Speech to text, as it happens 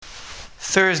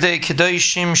Thursday,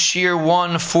 Kedoshim, Shir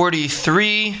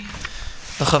 143. The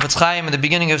Chafetz Chaim at the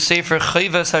beginning of Sefer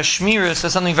Chayvas HaShmira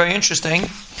says something very interesting.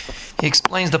 He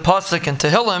explains the pasuk in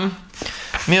Tehillim.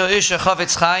 Mil Isha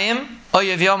Chafetz Chaim,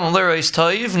 Oyev Yamim L'Reis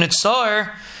Toiv,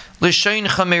 Nitzar L'Shein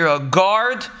Chamira.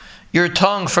 Guard your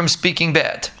tongue from speaking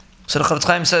bad. So the Chafetz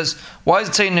Chaim says, why does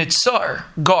it say Nitzar?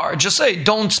 Guard. Just say,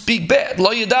 don't speak bad.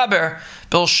 Lo Yedaber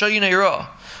B'L Shein Eira.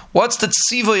 What's the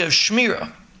tzivoy of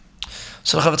Shmira?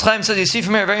 So the Chafetz Chaim says, you see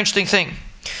from here a very interesting thing.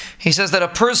 He says that a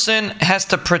person has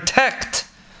to protect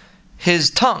his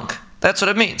tongue. That's what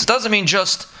it means. It doesn't mean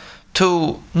just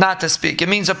to not to speak. It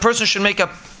means a person should make an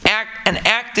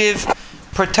active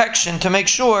protection to make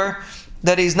sure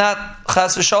that he's not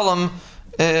chas v'shalom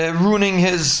ruining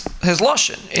his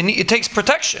lashon. It takes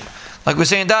protection. Like we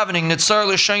say in davening, nitzar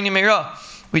l'shayni meira.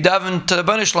 We daven to the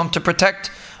Bnei Shalom to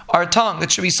protect our tongue.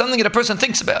 It should be something that a person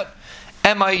thinks about.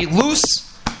 Am I loose?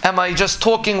 Am I just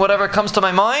talking whatever comes to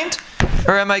my mind?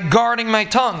 Or am I guarding my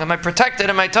tongue? Am I protected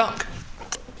in my tongue?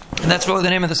 And that's really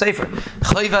the name of the Sefer.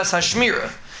 Chayvas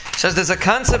HaShmira. It says there's a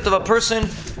concept of a person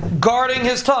guarding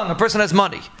his tongue. A person has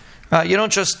money. You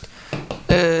don't just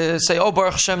say, oh,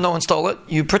 Baruch Hashem, no one stole it.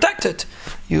 You protect it.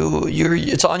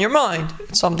 It's on your mind.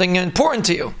 It's something important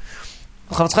to you.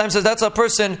 Chafetz Chaim says that's how a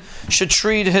person should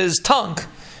treat his tongue,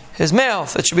 his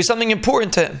mouth. It should be something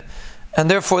important to him. And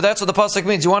therefore, that's what the pasuk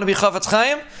means. You want to be Chafetz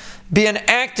Chaim? Be an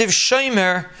active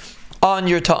shomer on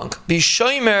your tongue. Be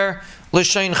shomer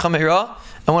l'shein chamira.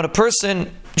 And when a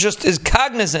person just is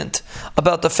cognizant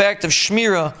about the fact of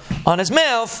shmira on his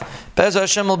mouth, Be'ez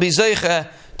Hashem will be zeicha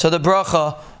to the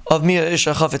bracha of Mia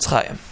Isha Chafetz Chaim.